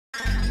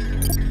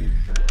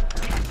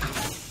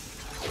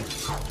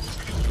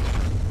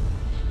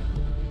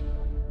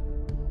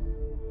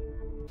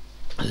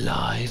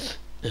alive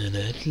and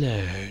at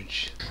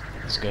large.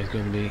 This guy's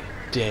gonna be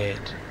dead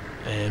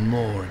and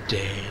more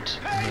dead.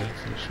 Why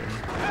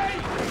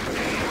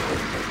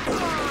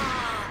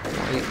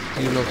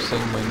do you love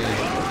saying my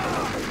name?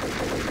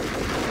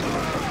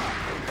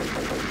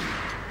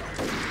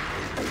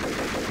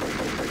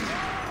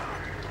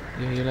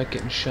 Yeah, you like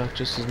getting shot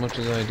just as much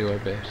as I do, I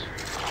bet.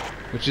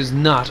 Which is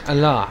not a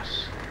lot.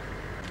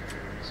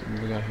 So what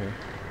do we got here?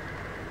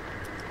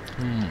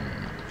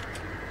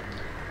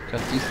 Got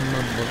decent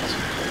amount of bullets.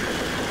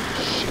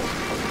 Shit.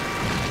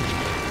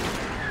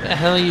 What the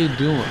hell are you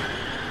doing?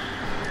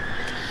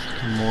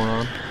 Fucking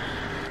moron.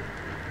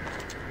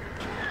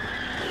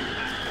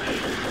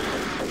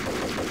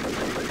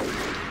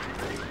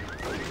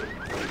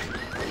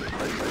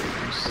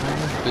 Son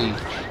of a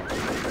bitch.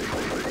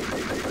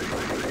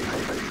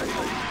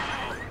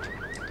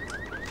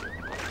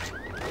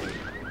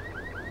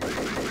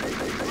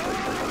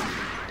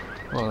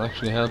 Well, it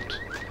actually helped.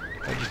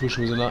 I just wish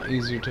it was a lot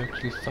easier to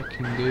actually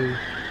fucking do.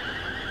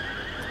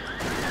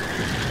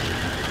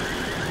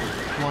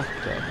 What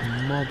the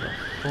mother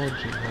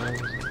fudging hell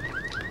was it?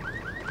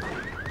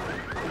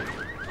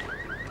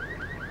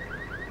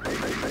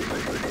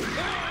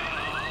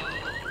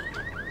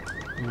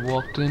 You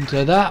walked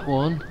into that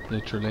one,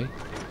 literally.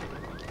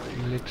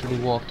 You literally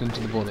walked into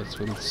the bullets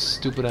with a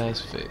stupid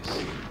ass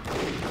face.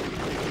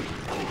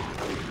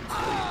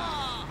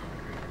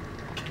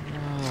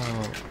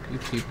 You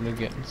people are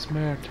getting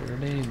smarter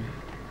at aiming.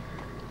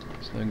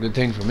 It's not a good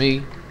thing for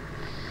me.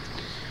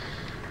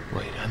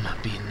 Wait, I'm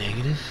not being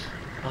negative.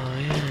 I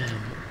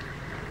am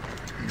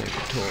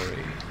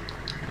negatory.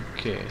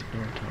 Okay, no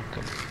more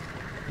talking.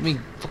 Let me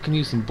fucking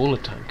use some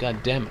bullet time.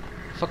 God damn it.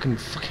 Fucking.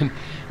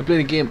 I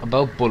played a game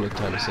about bullet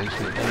time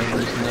essentially, and I'm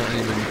just not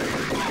even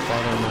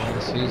bothering how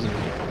to use it.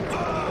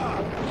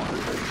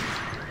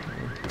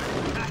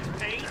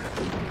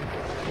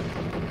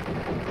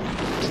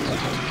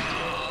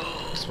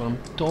 What I'm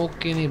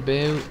talking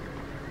about.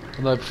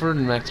 Although I prefer it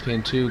in Max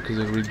Payne 2 because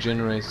it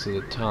regenerates to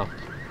the top.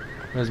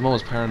 Whereas I'm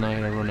always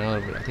paranoid I run out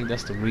of it. I think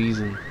that's the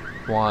reason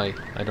why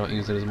I don't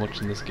use it as much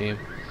in this game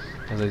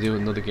as I do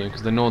in another game.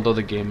 Because I know the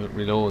other game it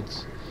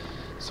reloads.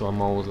 So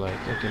I'm always like,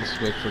 okay, let's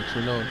wait for it to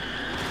reload.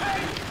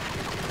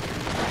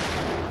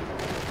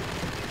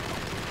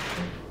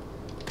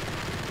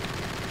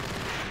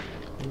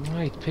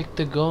 Right, pick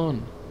the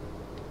gun.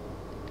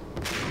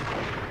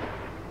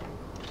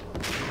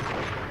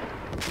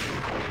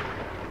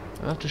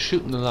 After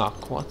shooting the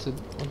lock, what do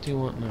you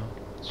want now?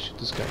 Let's shoot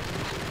this guy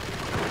first.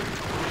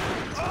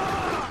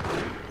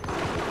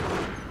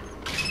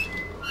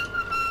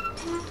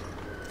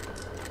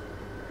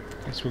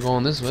 Guess we're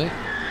going this way.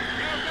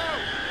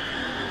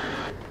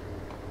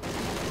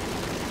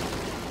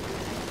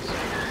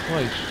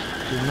 Christ,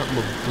 there's nothing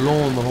but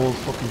blowing the whole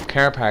fucking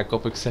car park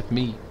up except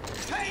me.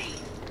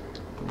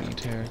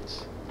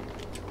 Retards.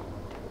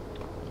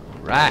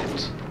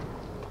 Right.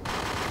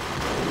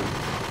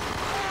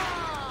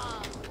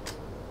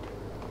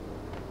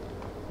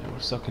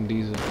 Sucking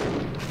diesel.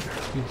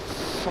 You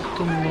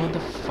fucking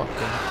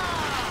motherfucker.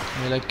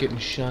 I like getting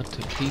shot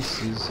to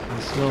pieces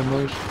in slow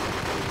motion.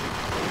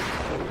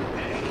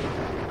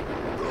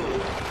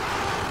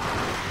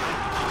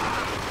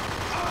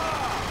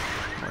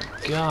 Oh my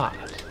god.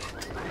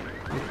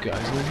 You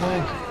guys are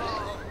wankers.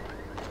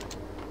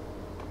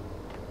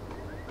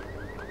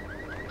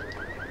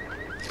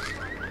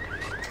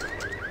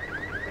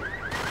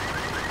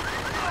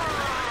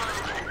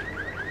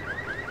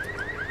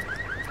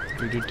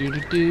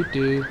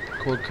 Do.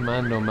 Cold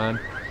Commando, man.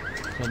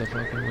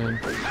 Motherfucking win.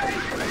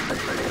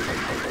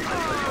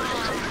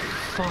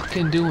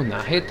 Fucking doing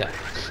that. I hate that.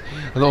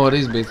 Although it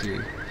is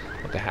basically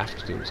what they have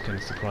to do. It's kind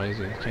of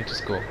surprising. You can't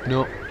just go,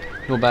 no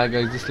bad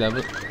guys this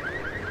level.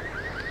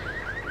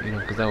 You know,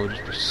 because that would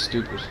just be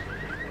stupid.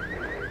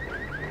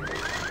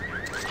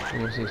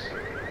 What's this?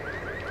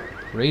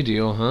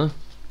 Radio, huh?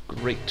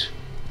 Great.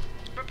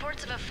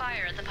 Reports of a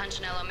fire at the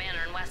Punchinello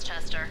Manor in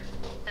Westchester.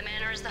 The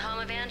manor is the home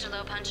of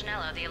Angelo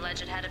Punchinello, the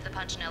alleged head of the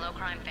Punchinello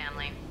crime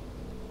family.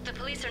 The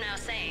police are now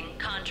saying,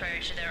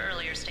 contrary to their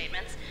earlier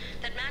statements,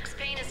 that Max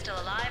Payne is still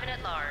alive and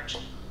at large.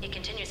 He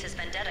continues his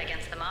vendetta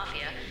against the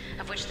Mafia,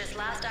 of which this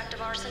last act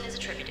of arson is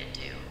attributed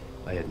to.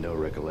 I had no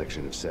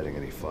recollection of setting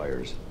any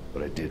fires,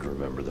 but I did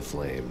remember the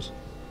flames.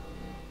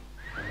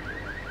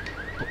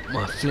 Put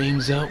my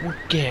flames out with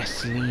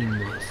gasoline,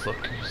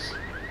 motherfuckers.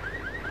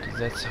 Because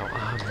that's how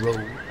I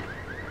roll.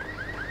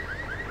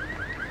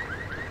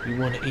 You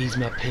want to ease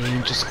my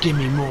pain? Just give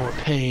me more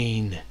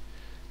pain.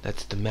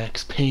 That's the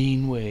Max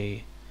Payne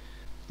way.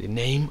 The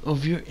name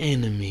of your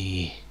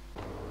enemy.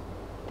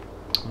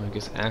 Oh, I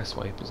guess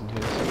asswipe isn't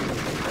here.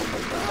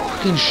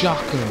 Fucking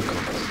shotgun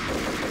guns.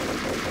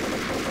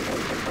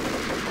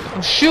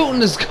 I'm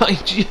shooting this guy.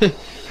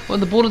 Well,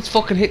 the bullets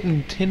fucking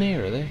hitting tin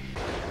air, are they?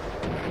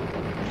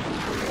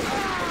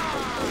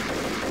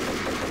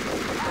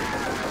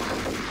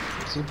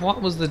 So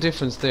what was the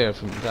difference there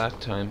from that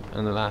time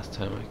and the last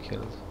time I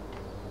killed?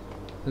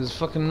 There's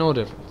fucking no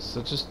difference.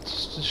 So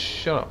just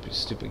shut up, you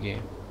stupid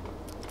game.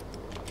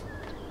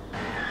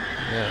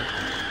 Yeah.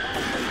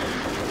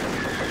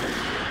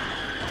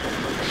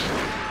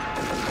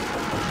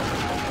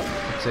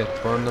 That's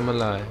it. Burn them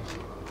alive.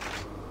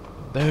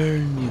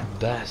 Burn, you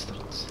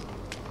bastards.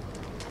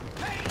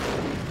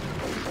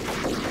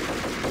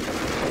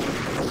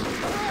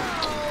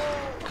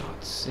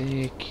 God's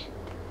sake.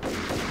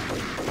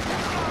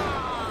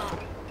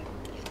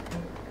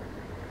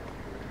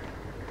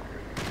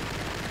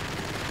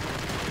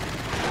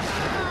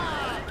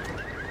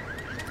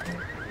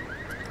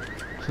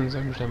 I'm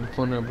just having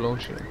fun and blowing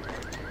shit up.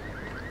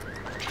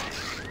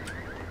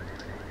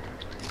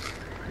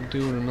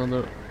 Doing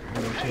another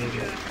table.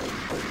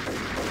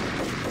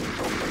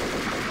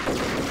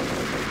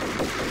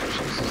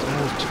 Jesus,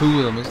 there's two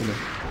of them, isn't there?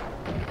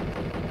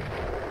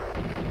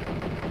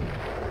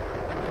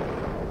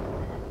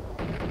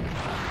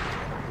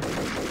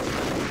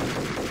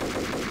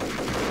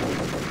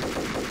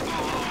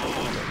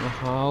 Don't know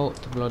how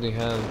the bloody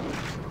hell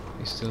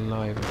he's still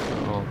alive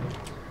after all.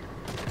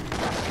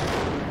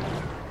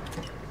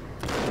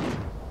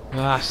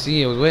 Ah,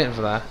 see, I was waiting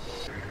for that.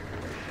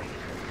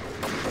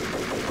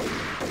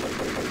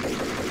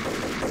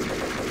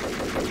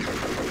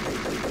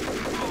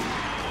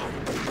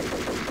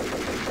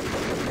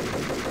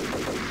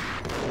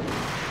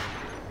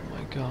 Oh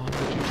my god,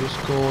 would you just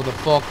go the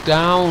fuck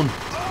down?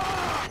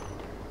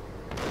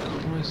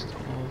 Christ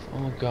of,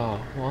 oh god,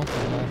 what the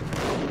hell?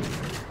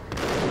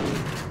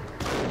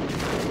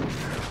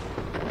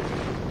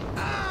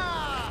 Oh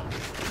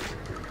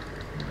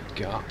my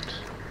god.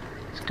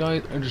 These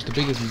guys are just the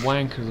biggest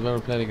wankers I've ever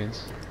played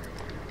against.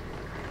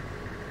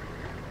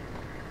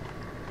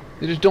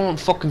 They just don't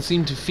fucking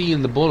seem to feel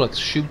the bullets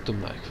shoot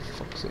them, like,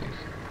 for fuck's sake.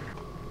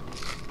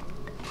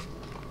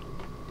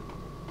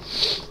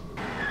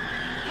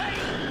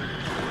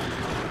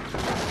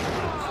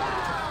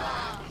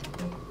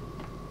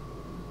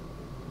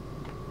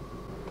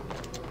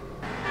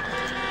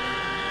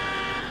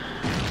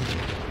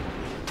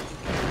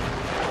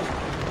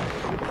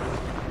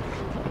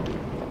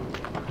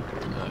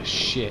 Oh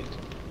shit.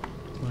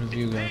 What have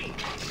you got?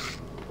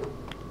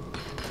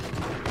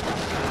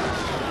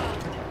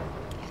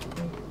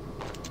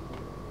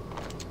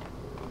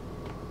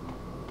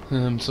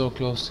 I'm so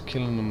close to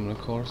killing them, of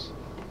course.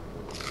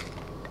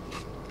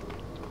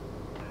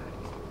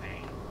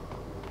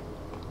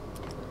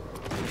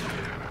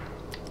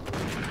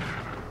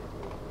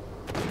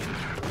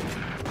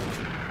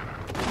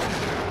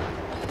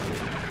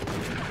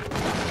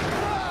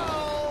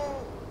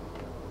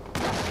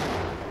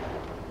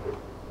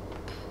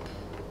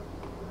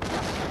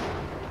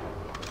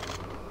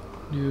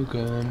 New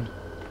gun.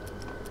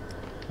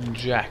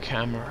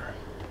 Jackhammer.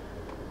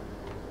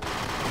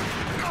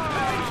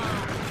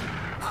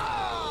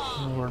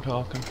 We're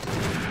talking.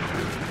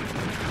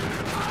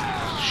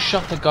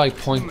 Shot the guy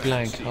point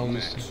blank. How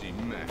was it?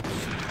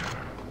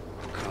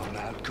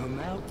 Come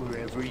out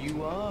wherever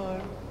you are.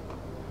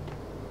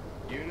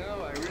 You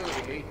know, I really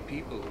hate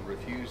people who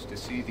refuse to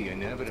see the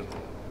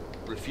inevitable.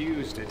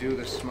 Refuse to do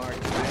the smart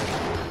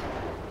thing.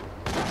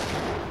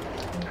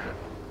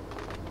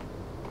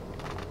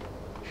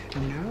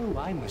 No,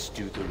 I must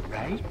do the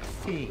right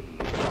thing.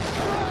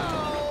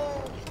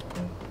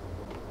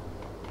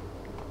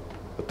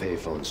 The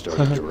payphone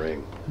started to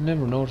ring. I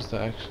never noticed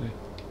that actually.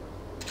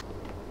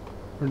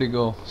 Where'd he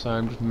go? Sorry,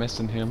 I'm just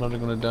messing here. I'm probably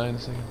gonna die in a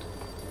second.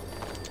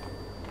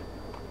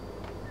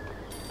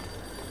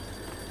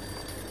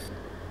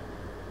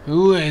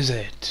 Who is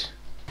it?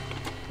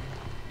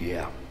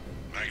 Yeah,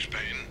 Max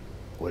Payne,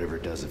 whatever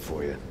does it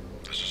for you.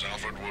 this is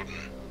Alfred Woden.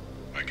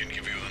 I can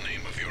give you the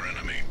name of your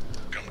enemy.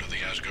 Come to the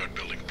Asgard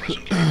building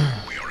presently.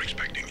 We are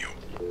expecting you.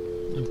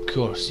 Of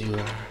course you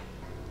are.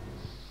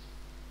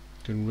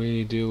 Can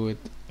really do with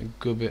a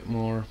good bit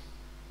more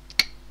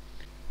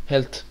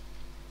health.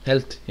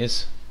 Health,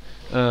 yes.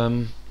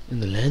 In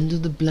the land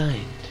of the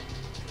blind.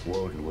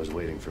 Woden was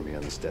waiting for me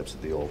on the steps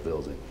of the old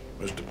building.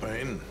 Mr.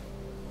 Payne,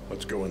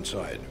 let's go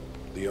inside.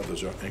 The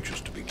others are anxious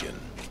to begin.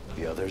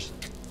 The others?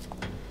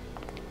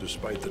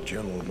 Despite the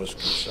general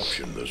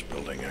misconception, this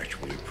building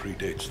actually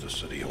predates the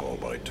City Hall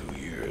by 2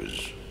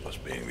 years, thus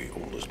being the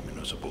oldest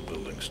municipal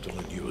building still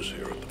in use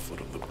here at the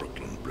foot of the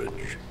Brooklyn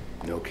Bridge.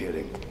 No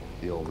kidding.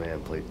 The old man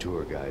played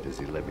tour guide as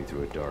he led me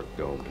through a dark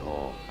domed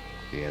hall.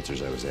 The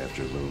answers I was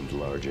after loomed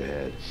large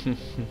ahead.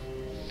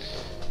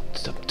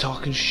 Stop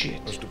talking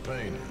shit. Mr.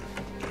 Payne,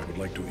 I would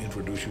like to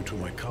introduce you to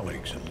my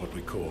colleagues in what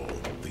we call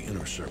the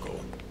Inner Circle.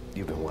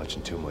 You've been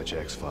watching too much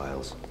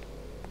X-Files.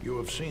 You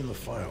have seen the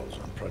files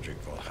on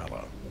Project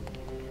Valhalla.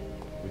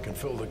 We can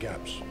fill the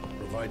gaps,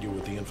 provide you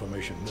with the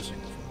information missing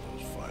from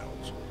those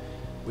files.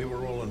 We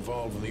were all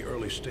involved in the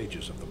early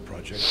stages of the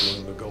project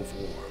during the Gulf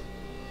War.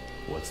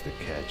 What's the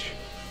catch?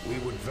 We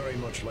would very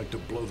much like to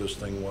blow this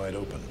thing wide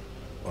open,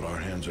 but our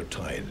hands are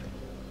tied.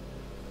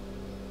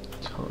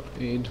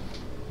 Tied.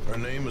 Her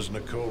name is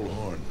Nicole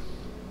Horne.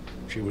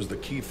 She was the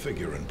key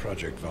figure in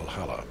Project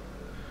Valhalla.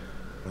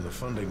 When the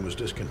funding was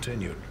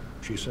discontinued,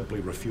 she simply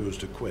refused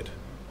to quit.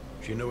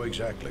 She knew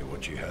exactly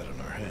what she had in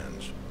her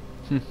hands.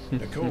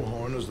 Nicole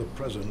Horne is the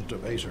president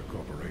of Acer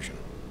Corporation.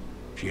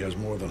 She has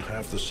more than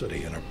half the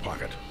city in her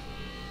pocket.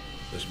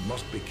 This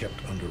must be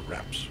kept under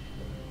wraps.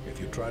 If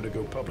you try to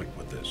go public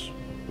with this,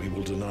 We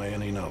will deny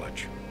any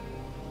knowledge.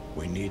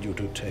 We need you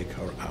to take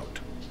her out.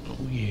 Oh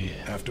yeah.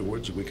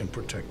 Afterwards, we can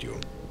protect you.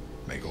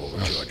 Make all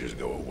the charges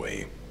go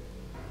away.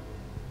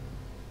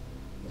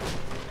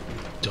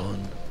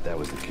 Done. That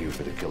was the cue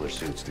for the killer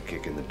suits to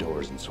kick in the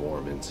doors and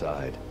swarm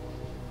inside.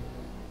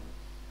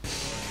 It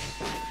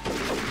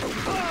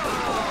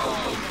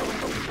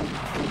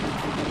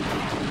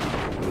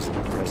was an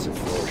impressive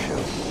floor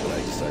show, but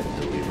I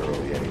decided to leave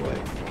early anyway.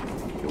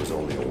 It was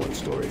only a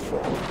one-story fall.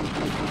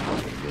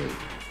 Nothing big.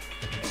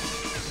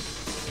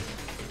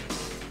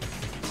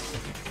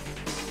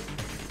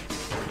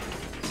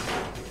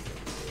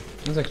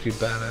 That's actually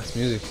badass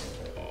music.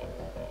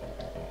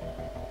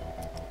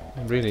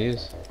 It really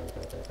is.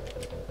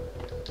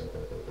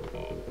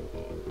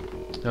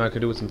 Now I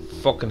could do with some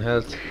fucking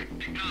health.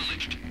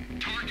 Acknowledged.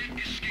 Target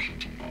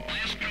escaped.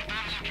 Last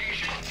confirmed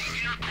location,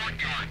 inner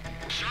courtyard.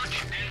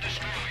 Search and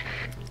destroy.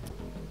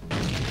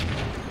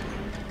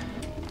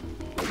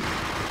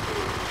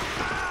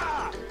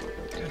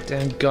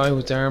 Goddamn guy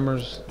with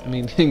armors. I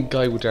mean,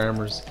 guy with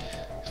armors.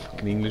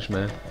 Fucking English,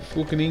 man.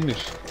 Fucking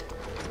English.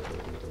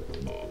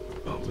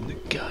 Open the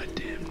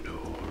goddamn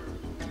door.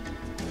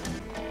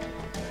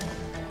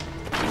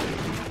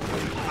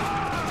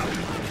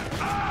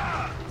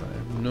 I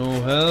have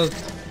no health.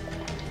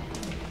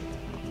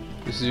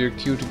 This is your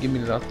cue to give me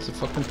lots of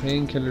fucking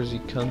painkillers, you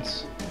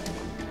cunts.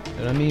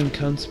 And I mean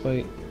cunts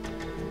by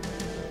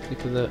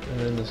people that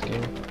are in this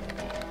game.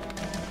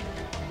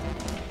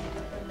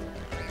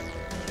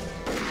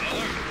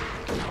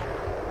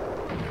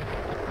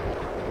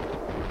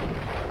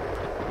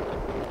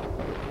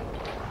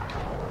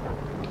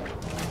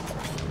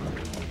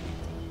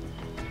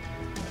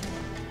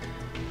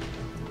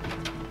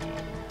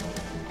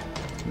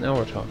 Now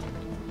we're talking.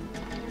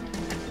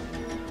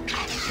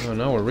 Oh,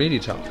 now we're really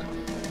talking.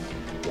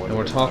 And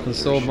we're talking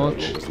so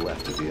much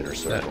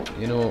that,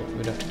 you know,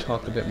 we'd have to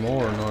talk a bit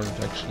more in order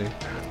to actually...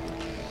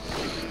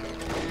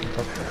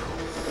 For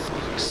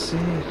fuck's sake.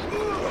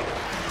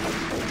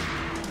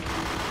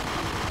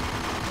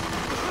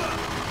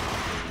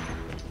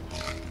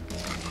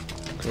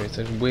 Great,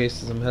 so I just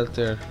wasted some health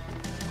there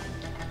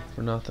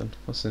for nothing.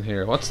 What's in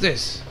here? What's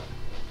this?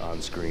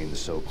 On screen, the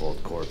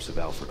so-called corpse of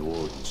Alfred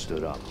Warden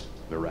stood up,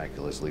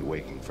 miraculously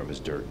waking from his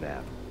dirt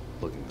nap,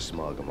 looking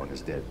smug among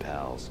his dead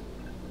pals.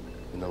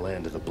 In the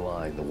land of the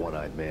blind, the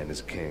one-eyed man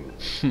is king.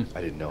 I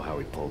didn't know how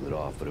he pulled it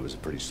off, but it was a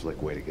pretty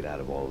slick way to get out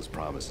of all his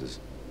promises.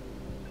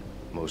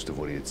 Most of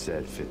what he had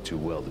said fit too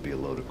well to be a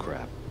load of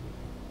crap.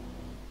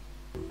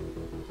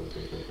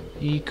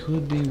 He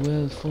could be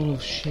well full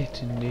of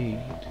shit indeed.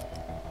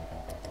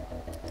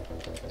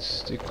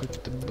 Stick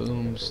with the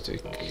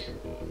boomstick.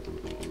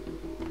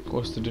 Of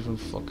course, the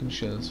different fucking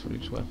shells for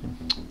each weapon.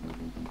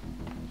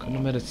 Couldn't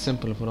have made it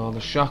simple with all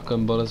the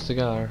shotgun bullets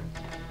Cigar.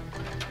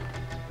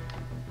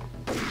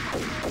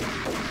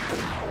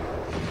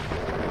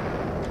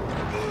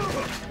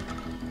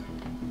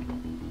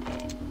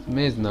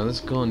 Amazing now,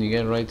 this gun you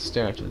get right to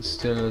start, it's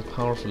still as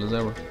powerful as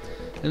ever.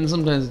 And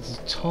sometimes it's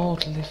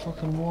totally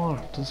fucking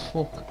warped as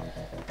fuck.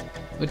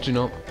 But you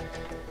know,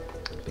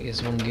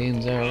 PS1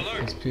 games are,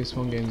 as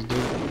PS1 games do.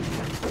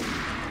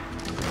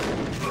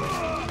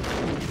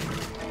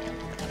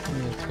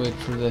 Let's wait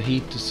for the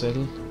heat to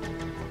settle.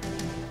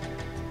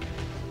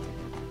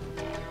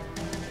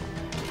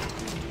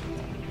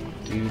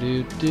 Do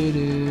do do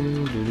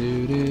do do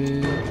do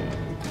do.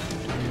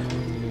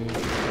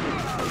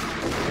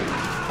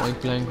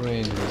 Point blank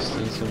range is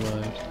still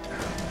survived.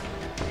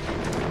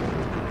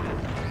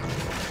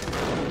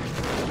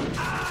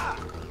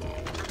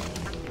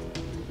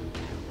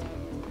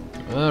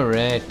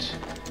 Alright.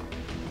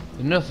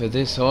 Enough of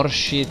this horse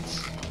shit.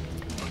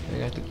 I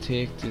got to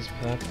take this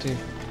party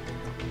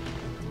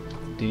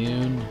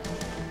down.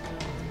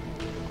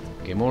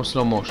 Okay, more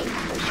slow motion.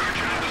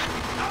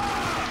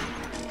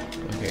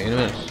 Okay, in a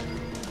minute.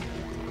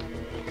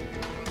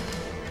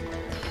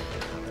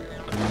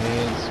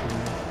 Grenades.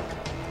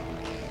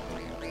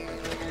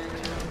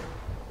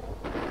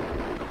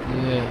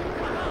 Yeah.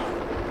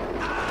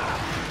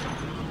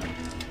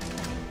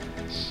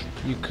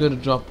 You could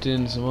have dropped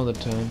in some other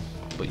time,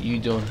 but you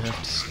don't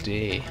have to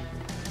stay.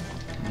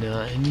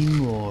 Not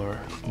anymore,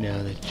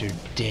 now that you're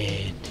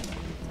dead.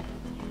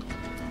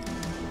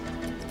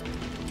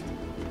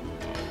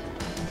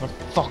 For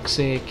fuck's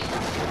sake.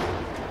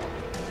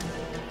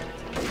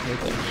 Hate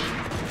that shit.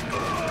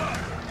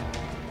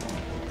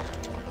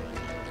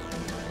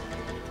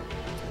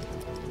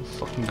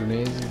 Fucking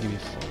grenades, and give me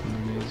fucking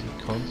grenades, you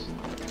cunts.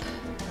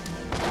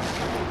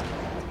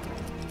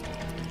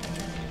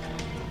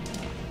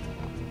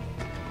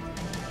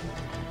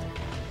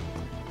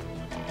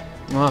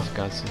 Oh, for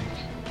God's sake.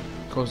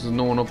 Of course there's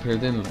no one up here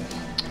then, like.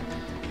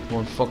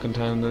 One fucking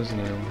time there's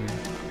now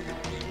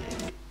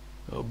here.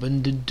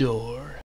 Open the door.